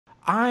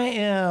I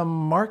am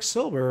Mark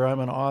Silber. I'm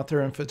an author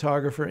and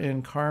photographer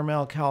in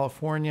Carmel,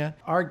 California.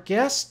 Our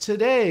guest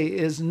today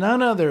is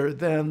none other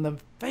than the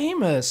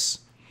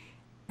famous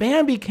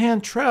Bambi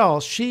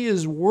Cantrell. She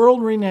is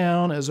world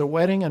renowned as a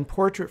wedding and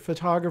portrait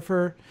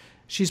photographer.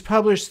 She's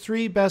published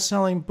 3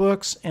 best-selling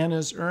books and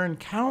has earned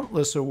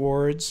countless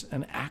awards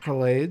and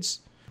accolades.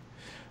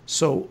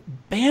 So,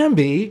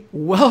 Bambi,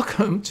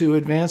 welcome to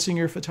Advancing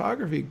Your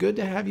Photography. Good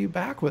to have you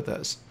back with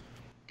us.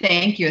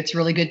 Thank you. It's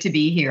really good to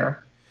be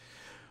here.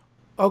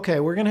 Okay,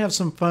 we're going to have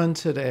some fun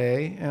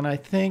today, and I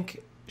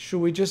think, should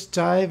we just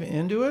dive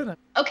into it?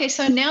 Okay,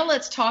 so now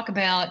let's talk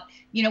about,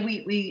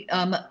 we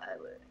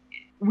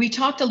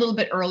talked a little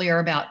bit earlier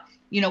about,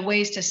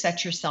 ways to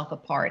set yourself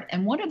apart.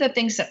 And one of the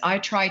things that I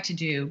try to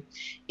do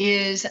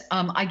is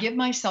I give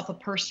myself a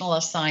personal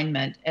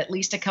assignment at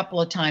least a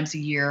couple of times a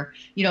year,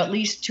 at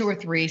least 2 or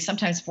 3,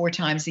 sometimes 4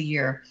 times a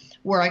year,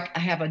 where I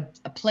have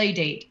a play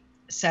date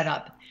set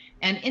up.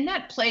 And in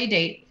that play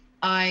date,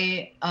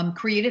 I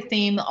create a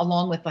theme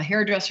along with a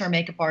hairdresser or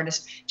makeup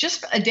artist,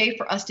 just a day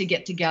for us to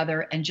get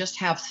together and just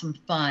have some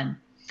fun.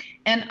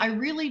 And I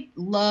really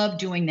love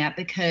doing that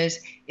because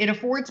it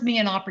affords me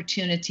an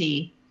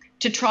opportunity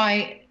to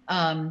try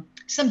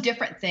some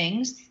different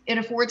things. It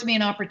affords me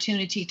an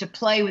opportunity to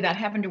play without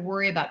having to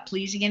worry about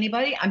pleasing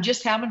anybody. I'm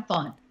just having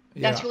fun.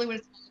 That's Yeah, really what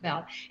it's all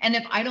about. And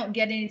if I don't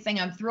get anything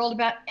I'm thrilled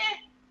about,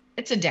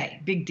 it's a day,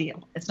 big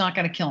deal. It's not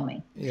going to kill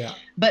me. yeah,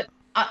 But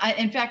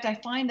in fact, I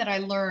find that I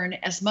learn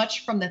as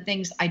much from the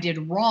things I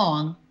did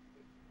wrong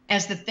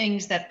as the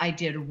things that I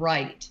did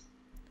right.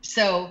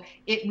 So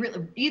it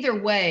really, either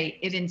way,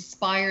 it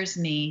inspires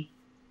me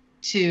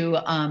to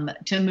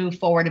move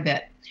forward a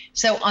bit.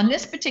 So on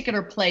this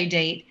particular play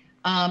date,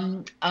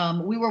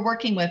 we were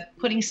working with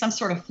putting some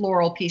sort of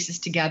floral pieces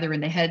together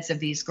in the heads of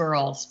these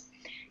girls.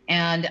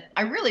 And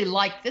I really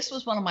liked, this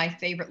was one of my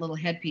favorite little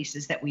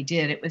headpieces that we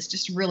did. It was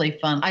just really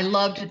fun. I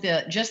loved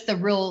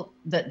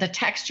the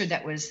texture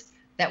that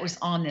was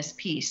on this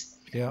piece.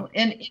 yeah.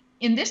 And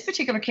in this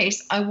particular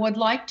case, I would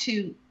like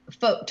to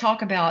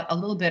talk about a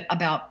little bit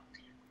about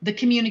the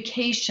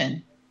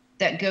communication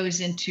that goes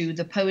into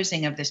the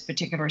posing of this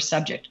particular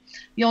subject.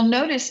 You'll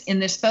notice in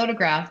this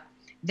photograph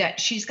that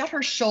she's got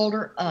her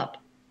shoulder up,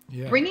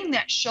 Yeah. bringing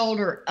that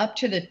shoulder up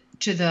to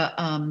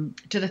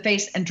the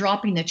face and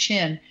dropping the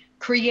chin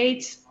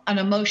creates an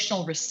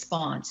emotional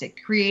response.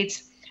 It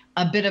creates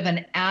a bit of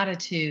an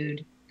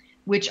attitude,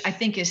 which I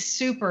think is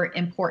super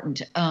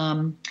important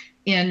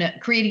in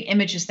creating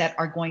images that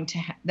are going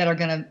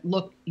to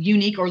look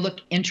unique or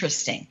look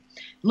interesting.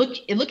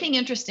 Looking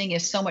interesting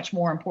is so much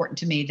more important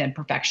to me than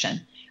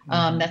perfection.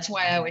 That's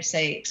why I always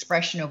say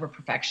expression over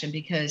perfection,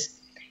 because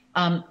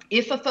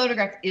if a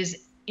photograph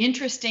is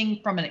interesting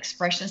from an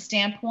expression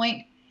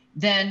standpoint,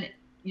 then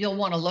you'll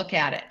want to look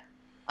at it.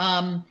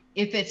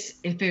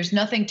 If there's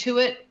nothing to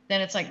it,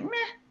 then it's like meh,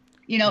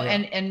 Yeah.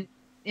 and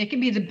it can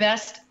be the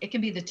best, it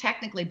can be the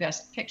technically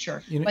best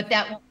picture, You know, but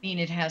that won't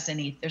mean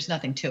there's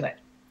nothing to it.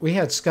 we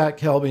had Scott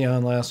Kelby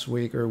on last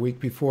week or a week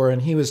before,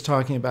 and he was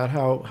talking about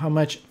how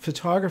much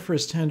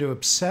photographers tend to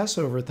obsess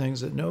over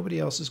things that nobody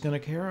else is going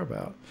to care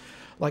about.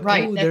 Like,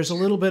 Right. oh, there's a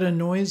little bit of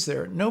noise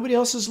there. Nobody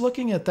else is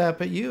looking at that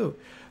but you.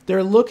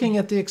 They're looking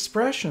at the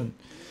expression.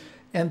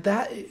 And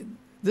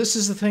this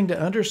is the thing to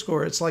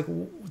underscore. It's like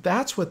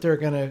that's what they're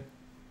going to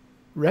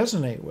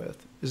resonate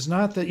with. Is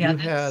not that Yeah, you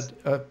had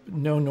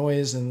no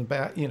noise in the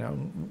back,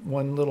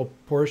 one little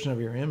portion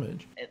of your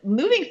image.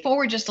 moving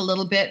forward just a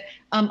little bit,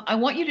 I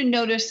want you to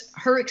notice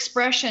her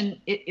expression.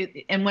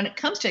 And when it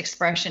comes to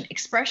expression,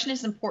 expression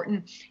is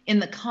important in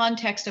the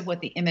context of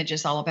what the image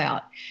is all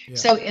about. Yeah.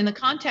 So in the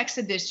context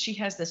of this, she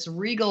has this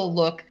regal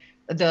look.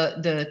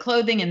 The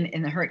clothing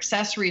and her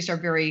accessories are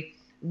very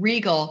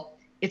regal.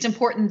 It's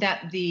important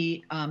that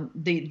the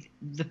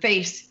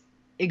face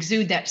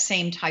exude that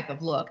same type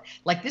of look.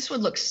 Like, this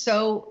would look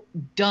so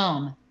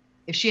dumb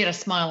if she had a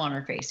smile on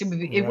her face.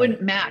 It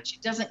wouldn't match.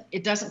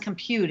 It doesn't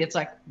compute. It's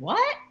like,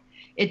 what?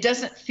 It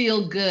doesn't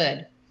feel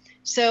good.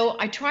 So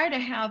I try to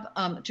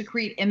have to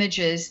create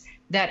images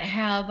that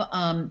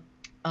have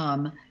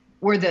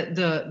where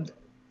the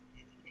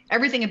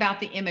everything about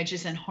the image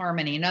is in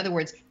harmony. In other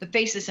words, the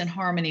face is in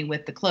harmony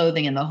with the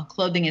clothing, and the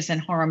clothing is in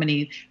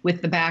harmony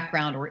with the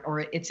background,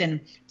 or it's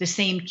in the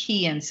same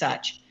key and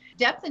such.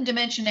 Depth and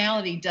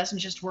dimensionality doesn't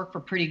just work for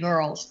pretty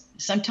girls.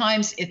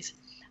 Sometimes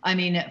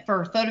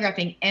for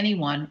photographing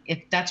anyone,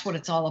 if that's what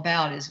it's all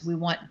about, is we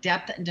want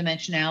depth and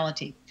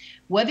dimensionality.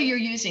 Whether you're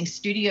using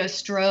studio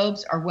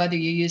strobes or whether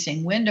you're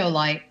using window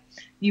light,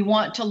 you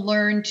want to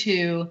learn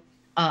to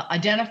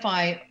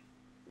identify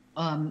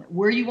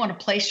where you want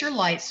to place your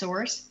light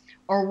source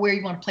or where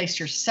you want to place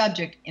your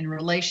subject in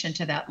relation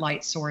to that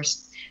light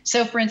source.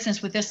 So for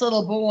instance, with this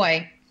little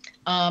boy,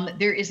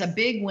 there is a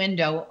big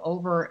window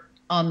over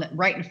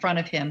right in front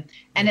of him,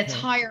 and it's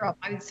higher up.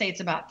 I would say it's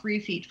about 3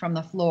 feet from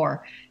the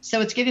floor. So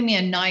it's giving me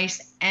a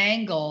nice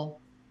angle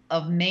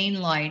of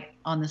main light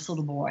on this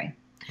little boy.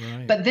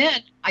 Right. But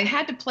then I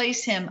had to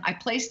place him. I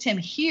placed him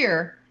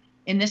here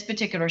in this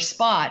particular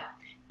spot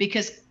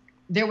because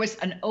there was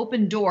an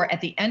open door at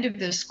the end of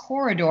this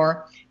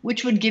corridor,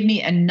 which would give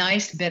me a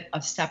nice bit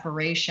of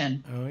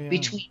separation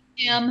between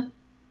him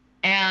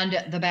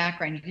and the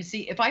background. You can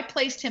see if I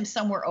placed him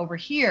somewhere over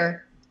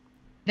here,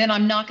 then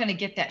I'm not going to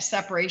get that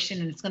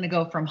separation, and it's going to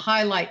go from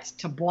highlights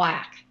to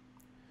black.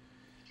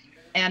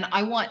 And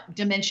I want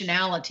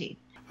dimensionality.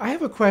 I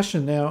have a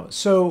question now.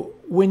 So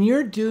when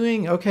you're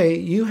doing, okay,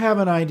 you have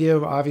an idea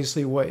of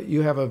obviously what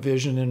you have a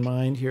vision in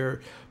mind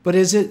here, but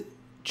is it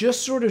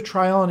just sort of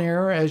trial and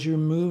error as you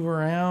move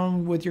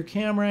around with your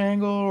camera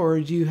angle,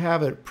 or do you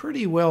have it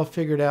pretty well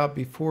figured out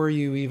before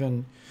you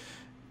even,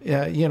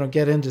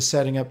 get into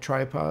setting up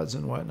tripods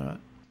and whatnot?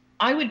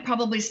 I would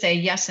probably say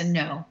yes and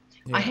no.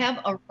 Yeah. I have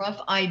a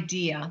rough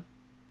idea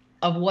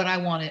of what I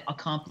want to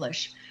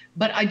accomplish,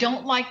 but I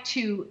don't like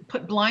to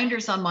put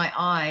blinders on my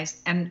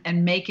eyes and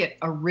make it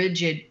a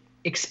rigid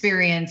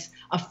experience,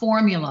 a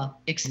formula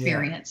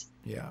experience.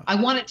 Yeah. I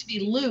want it to be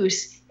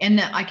loose and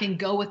that I can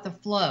go with the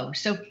flow.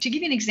 So to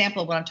give you an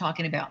example of what I'm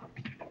talking about,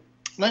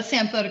 let's say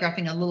I'm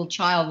photographing a little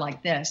child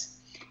like this.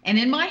 And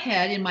in my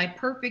head, in my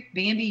perfect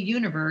Bambi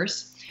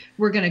universe,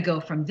 we're going to go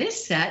from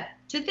this set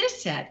to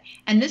this set.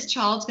 And this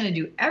child's going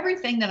to do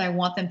everything that I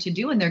want them to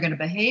do, and they're going to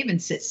behave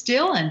and sit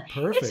still. And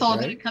perfect, it's all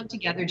going to come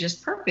together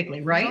just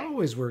perfectly, right? It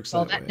always works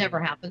well, that way. Never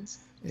happens.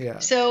 Yeah.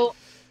 So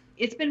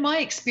it's been my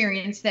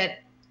experience that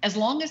as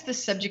long as the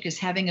subject is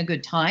having a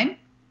good time,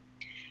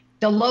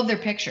 they'll love their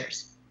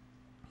pictures.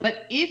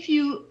 But if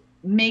you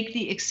make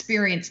the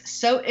experience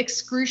so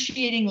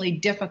excruciatingly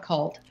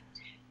difficult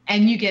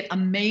and you get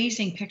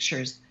amazing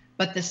pictures,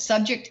 but the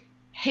subject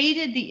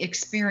hated the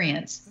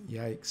experience,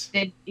 yikes,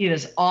 then it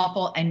is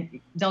awful and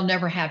they'll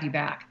never have you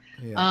back.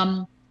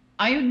 Yeah.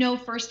 I know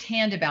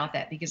firsthand about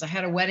that because I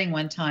had a wedding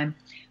one time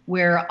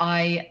where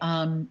I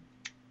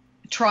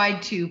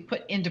tried to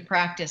put into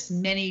practice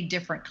many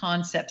different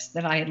concepts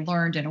that I had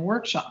learned in a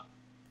workshop.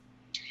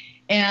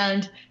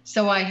 And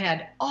so I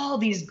had all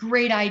these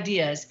great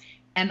ideas,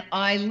 and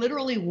I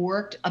literally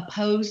worked a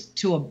pose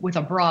with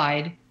a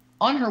bride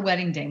on her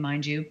wedding day,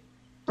 mind you,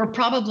 for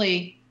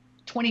probably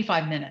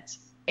 25 minutes,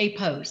 a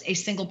pose, a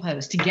single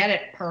pose to get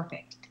it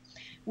perfect.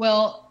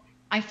 Well,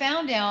 I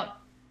found out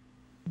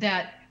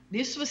that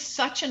this was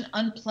such an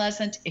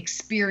unpleasant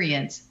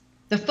experience.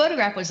 The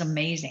photograph was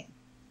amazing,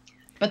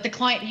 but the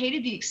client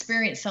hated the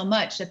experience so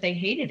much that they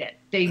hated it.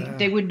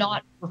 They would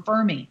not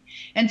refer me.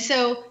 And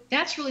so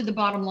that's really the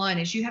bottom line,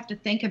 is you have to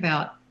think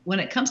about, when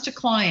it comes to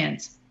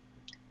clients,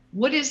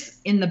 what is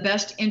in the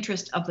best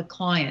interest of the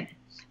client?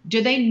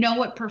 Do they know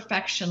what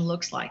perfection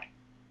looks like?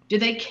 Do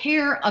they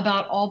care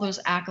about all those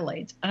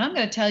accolades? And I'm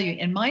going to tell you,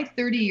 in my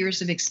 30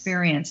 years of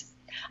experience,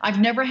 I've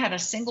never had a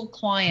single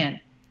client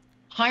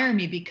hire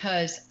me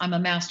because I'm a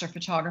master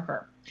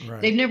photographer. Right.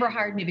 They've never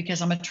hired me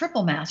because I'm a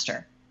triple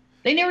master.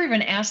 They never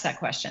even asked that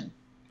question.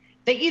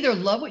 They either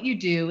love what you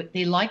do,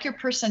 they like your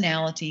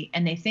personality,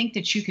 and they think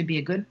that you could be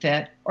a good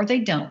fit, or they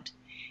don't.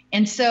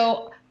 And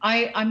so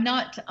I'm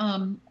not,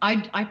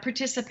 I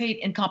participate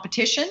in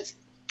competitions.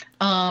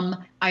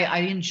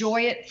 I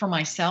enjoy it for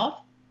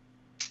myself,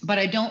 but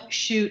I don't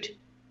shoot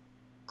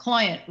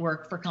client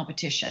work for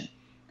competition,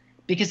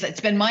 because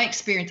it's been my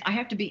experience. I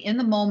have to be in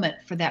the moment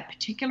for that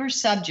particular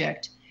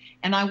subject,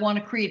 and I want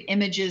to create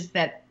images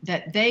that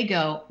they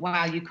go,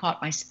 wow, you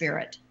caught my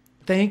spirit.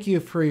 Thank you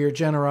for your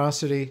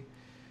generosity.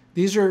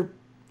 These are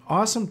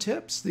awesome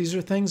tips. These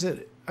are things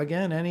that,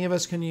 again, any of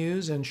us can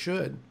use and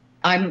should.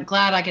 I'm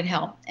glad I could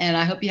help, and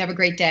I hope you have a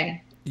great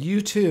day. You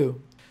too.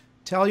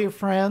 Tell your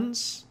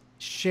friends,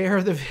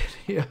 share the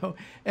video,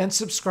 and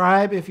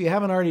subscribe. If you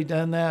haven't already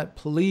done that,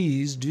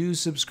 please do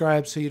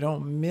subscribe so you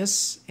don't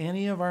miss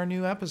any of our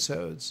new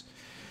episodes.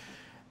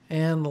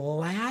 And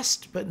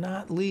last but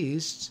not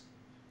least,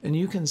 and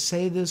you can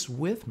say this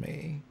with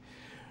me,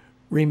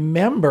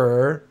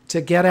 remember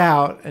to get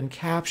out and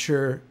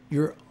capture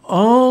your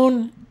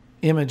own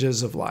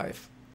images of life.